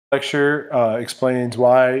Lecture explains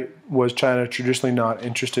why was China traditionally not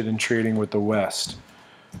interested in trading with the West.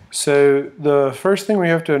 So the first thing we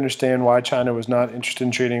have to understand why China was not interested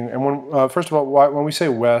in trading, and first of all, when we say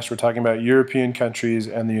West, we're talking about European countries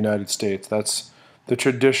and the United States. That's the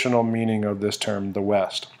traditional meaning of this term, the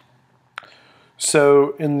West.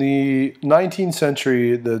 So in the 19th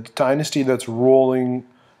century, the dynasty that's ruling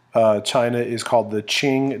China is called the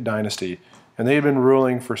Qing dynasty, and they've been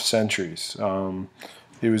ruling for centuries.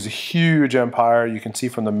 It was a huge empire. You can see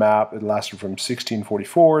from the map, it lasted from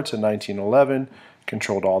 1644 to 1911,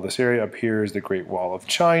 controlled all this area. Up here is the Great Wall of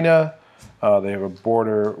China. They have a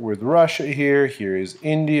border with Russia here. Here is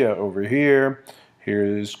India over here.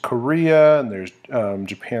 Here's Korea, and there's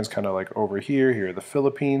Japan's kind of like over here. Here are the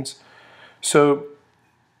Philippines. So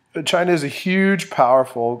China is a huge,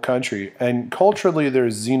 powerful country, and culturally they're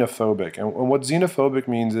xenophobic. And what xenophobic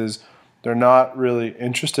means is they're not really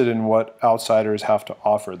interested in what outsiders have to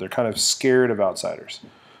offer. They're kind of scared of outsiders.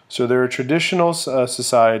 So they're a traditional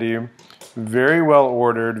society, very well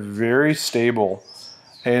ordered, very stable.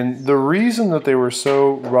 And the reason that they were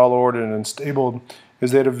so well ordered and stable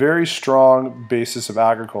is they had a very strong basis of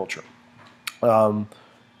agriculture.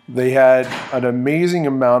 They had an amazing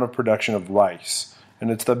amount of production of rice,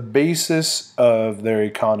 and it's the basis of their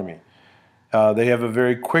economy. They have a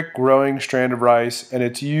very quick growing strand of rice, and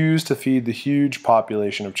it's used to feed the huge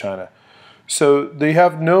population of China. So they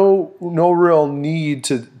have no real need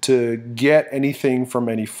to get anything from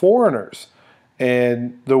any foreigners.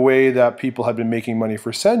 And the way that people have been making money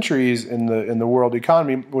for centuries in the world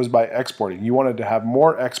economy was by exporting. You wanted to have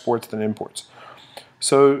more exports than imports.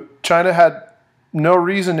 So China had no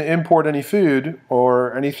reason to import any food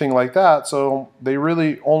or anything like that, so they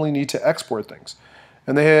really only need to export things.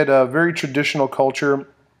 And they had a very traditional culture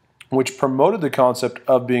which promoted the concept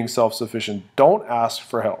of being self-sufficient. Don't ask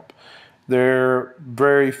for help. They're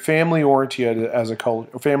very family-oriented as a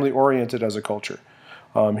culture.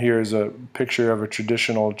 Here is a picture of a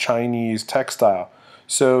traditional Chinese textile.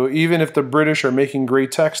 So even if the British are making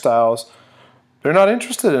great textiles, they're not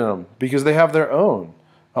interested in them because they have their own.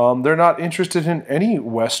 They're not interested in any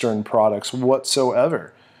Western products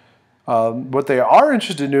whatsoever. What they are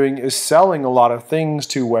interested in doing is selling a lot of things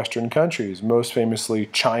to Western countries, most famously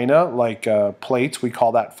China, like plates. We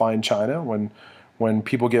call that fine china. When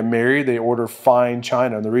people get married, they order fine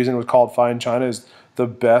china. And the reason it was called fine china is the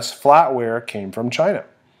best flatware came from China.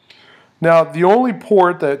 Now, the only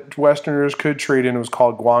port that Westerners could trade in was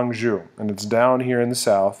called Guangzhou, and it's down here in the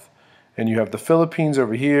south. And you have the Philippines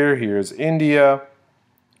over here. Here's India.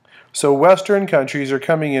 So Western countries are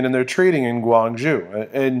coming in and they're trading in Guangzhou.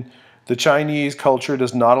 And the Chinese culture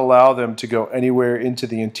does not allow them to go anywhere into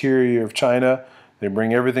the interior of China. They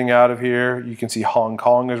bring everything out of here. You can see Hong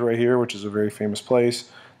Kong is right here, which is a very famous place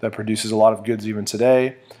that produces a lot of goods even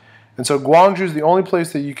today. And so Guangzhou is the only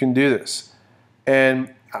place that you can do this.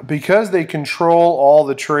 And because they control all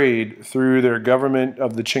the trade through their government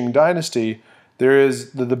of the Qing dynasty, there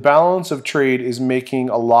is the balance of trade is making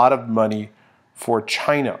a lot of money for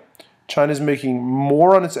China. China is making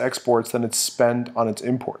more on its exports than it's spent on its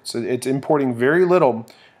imports. It's importing very little,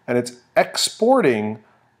 and it's exporting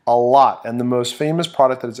a lot. And the most famous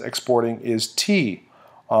product that it's exporting is tea.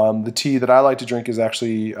 The tea that I like to drink is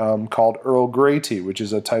actually called Earl Grey tea, which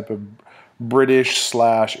is a type of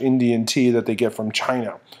British/Indian tea that they get from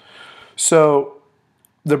China. So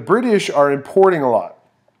the British are importing a lot.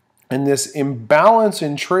 And this imbalance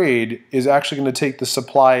in trade is actually going to take the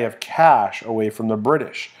supply of cash away from the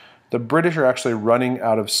British. The British are actually running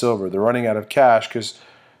out of silver. They're running out of cash because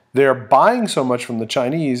they're buying so much from the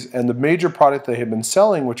Chinese, and the major product they had been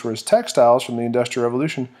selling, which was textiles from the Industrial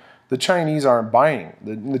Revolution, the Chinese aren't buying.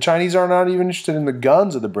 The Chinese are not even interested in the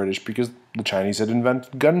guns of the British because the Chinese had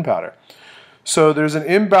invented gunpowder. So there's an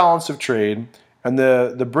imbalance of trade, and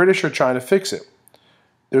the British are trying to fix it.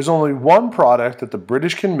 There's only one product that the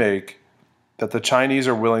British can make that the Chinese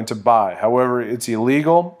are willing to buy. However, it's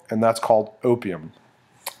illegal, and that's called opium.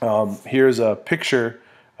 Here's a picture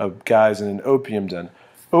of guys in an opium den.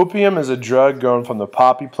 Opium is a drug grown from the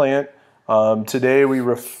poppy plant. Today,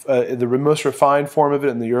 the most refined form of it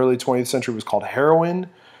in the early 20th century was called heroin,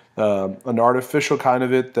 an artificial kind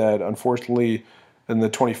of it that unfortunately in the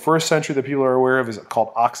 21st century that people are aware of is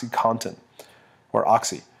called OxyContin, or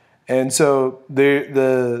Oxy. And so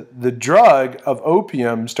the drug of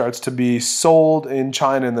opium starts to be sold in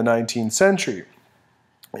China in the 19th century.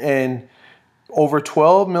 And over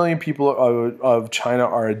 12 million people of China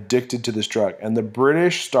are addicted to this drug. And the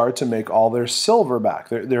British start to make all their silver back.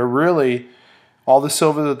 They're really, all the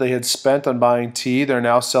silver that they had spent on buying tea, they're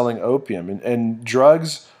now selling opium. And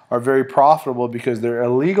drugs are very profitable because they're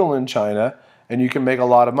illegal in China and you can make a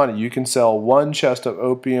lot of money. You can sell one chest of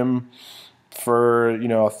opium for, you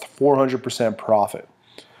know, a 400% profit.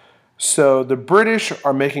 So the British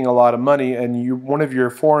are making a lot of money, and one of your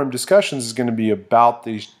forum discussions is going to be about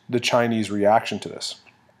the Chinese reaction to this.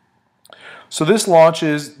 So this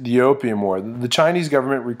launches the Opium War. The Chinese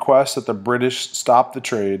government requests that the British stop the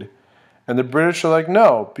trade, and the British are like,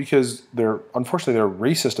 no, because unfortunately they're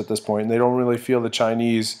racist at this point, and they don't really feel the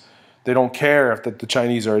Chinese, they don't care if the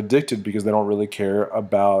Chinese are addicted because they don't really care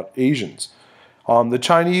about Asians. The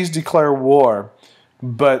Chinese declare war,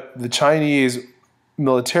 but the Chinese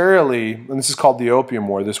militarily, and this is called the Opium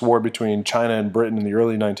War, this war between China and Britain in the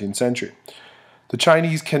early 19th century. The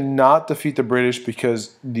Chinese cannot defeat the British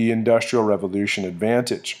because the Industrial Revolution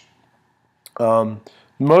advantage.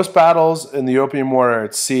 Most battles in the Opium War are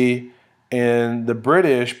at sea, and the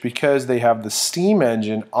British, because they have the steam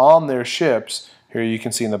engine on their ships, here you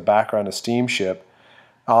can see in the background a steamship,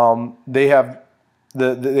 they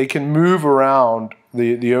can move around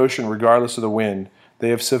the ocean regardless of the wind. They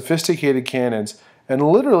have sophisticated cannons, and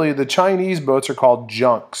literally the Chinese boats are called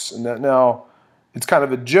junks. And now, it's kind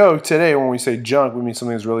of a joke today when we say junk, we mean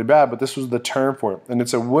something that's really bad, but this was the term for it. And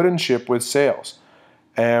it's a wooden ship with sails.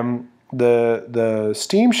 And the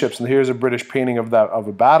steamships, and here's a British painting of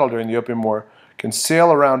a battle during the Opium War, can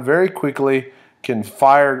sail around very quickly, can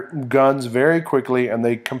fire guns very quickly, and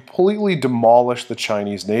they completely demolish the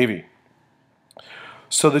Chinese Navy.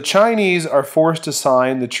 So the Chinese are forced to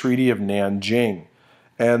sign the Treaty of Nanjing.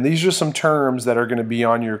 And these are some terms that are going to be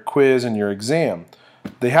on your quiz and your exam.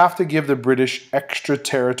 They have to give the British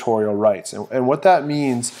extraterritorial rights. And what that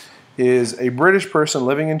means is a British person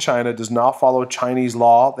living in China does not follow Chinese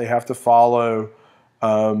law. They have to follow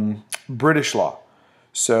British law.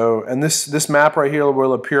 So, and this map right here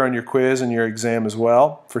will appear on your quiz and your exam as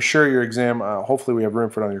well. For sure your exam, hopefully we have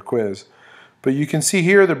room for it on your quiz. But you can see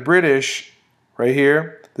here the British, right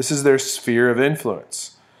here, this is their sphere of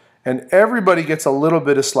influence. And everybody gets a little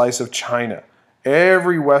bit of slice of China.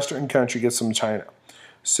 Every Western country gets some China.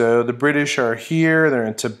 So the British are here, they're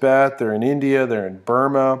in Tibet, they're in India, they're in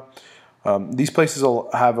Burma. These places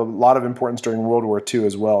will have a lot of importance during World War II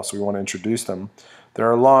as well, so we want to introduce them.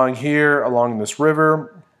 They're along here, along this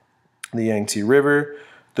river, the Yangtze River.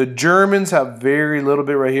 The Germans have very little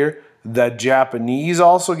bit right here. The Japanese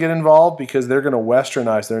also get involved because they're going to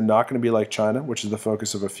westernize. They're not going to be like China, which is the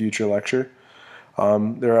focus of a future lecture.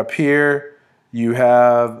 They're up here. You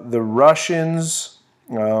have the Russians.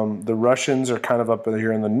 The Russians are kind of up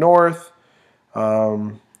here in the north.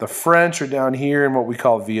 The French are down here in what we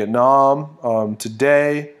call Vietnam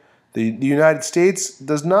today. The United States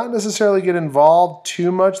does not necessarily get involved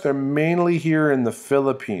too much. They're mainly here in the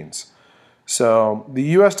Philippines. So the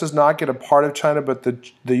U.S. does not get a part of China, but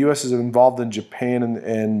the U.S. is involved in Japan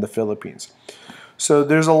and the Philippines. So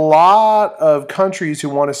there's a lot of countries who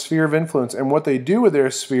want a sphere of influence, and what they do with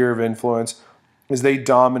their sphere of influence is they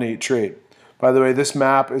dominate trade. By the way, this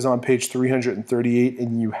map is on page 338,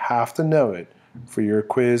 and you have to know it for your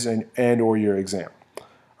quiz and or your exam.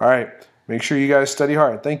 All right, make sure you guys study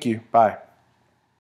hard. Thank you. Bye.